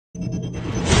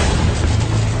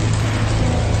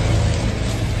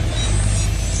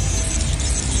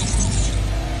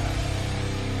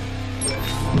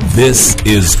This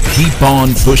is Keep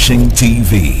On Pushing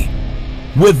TV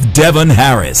with Devon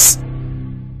Harris.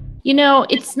 You know,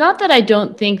 it's not that I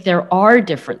don't think there are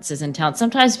differences in talent.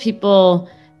 Sometimes people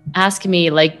ask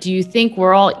me, like, do you think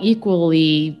we're all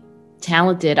equally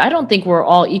talented? I don't think we're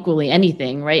all equally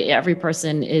anything, right? Every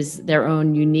person is their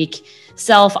own unique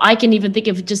self. I can even think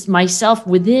of just myself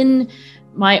within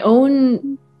my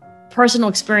own personal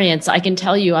experience. I can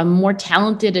tell you I'm more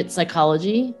talented at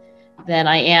psychology than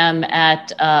I am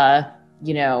at,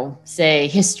 say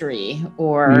history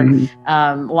or,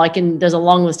 there's a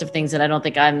long list of things that I don't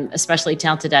think I'm especially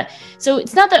talented at. So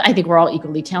it's not that I think we're all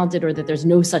equally talented or that there's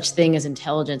no such thing as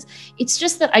intelligence. It's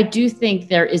just that I do think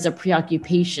there is a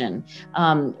preoccupation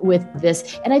with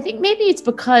this. And I think maybe it's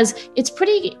because it's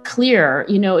pretty clear,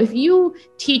 if you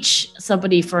teach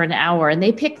somebody for an hour and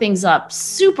they pick things up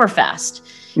super fast,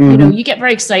 you get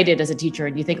very excited as a teacher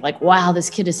and you think like, wow, this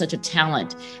kid is such a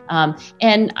talent. And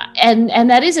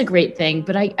that is a great thing.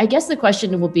 But I guess the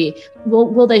question will be,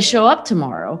 will they show up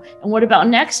tomorrow? And what about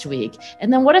next week?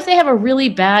 And then what if they have a really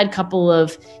bad couple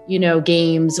of,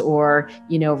 games or,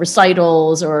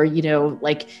 recitals or,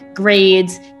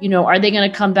 grades, are they going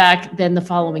to come back then the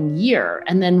following year?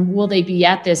 And then will they be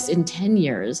at this in 10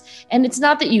 years? And it's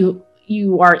not that you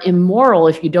are immoral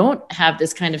if you don't have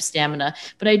this kind of stamina.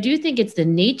 But I do think it's the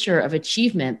nature of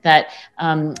achievement that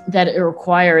it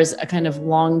requires a kind of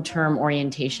long-term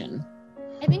orientation.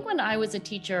 I think when I was a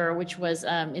teacher, which was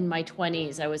in my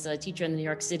 20s, I was a teacher in the New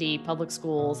York City public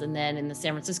schools and then in the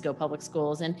San Francisco public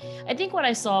schools. And I think what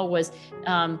I saw was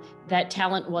that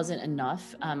talent wasn't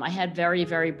enough. I had very,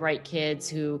 very bright kids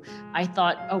who I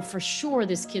thought, oh, for sure,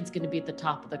 this kid's going to be at the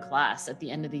top of the class at the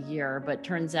end of the year, but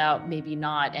turns out maybe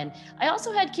not. And I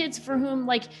also had kids for whom,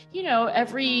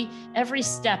 every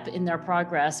step in their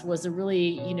progress was a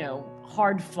really,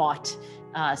 hard fought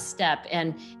step.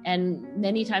 And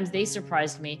many times they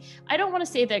surprised me. I don't want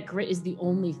to say that grit is the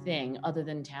only thing other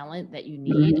than talent that you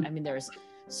need. I mean, there's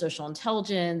social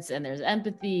intelligence and there's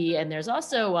empathy and there's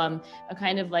also a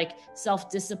kind of like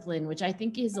self-discipline, which I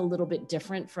think is a little bit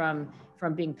different from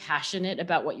being passionate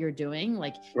about what you're doing.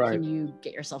 Like, Can you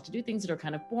get yourself to do things that are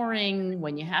kind of boring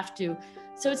when you have to?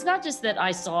 So it's not just that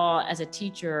I saw as a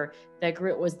teacher that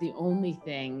grit was the only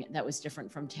thing that was different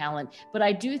from talent, but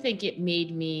I do think it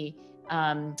made me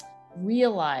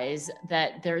realize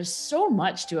that there's so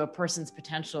much to a person's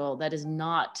potential that is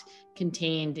not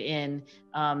contained in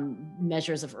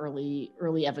measures of early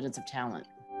evidence of talent.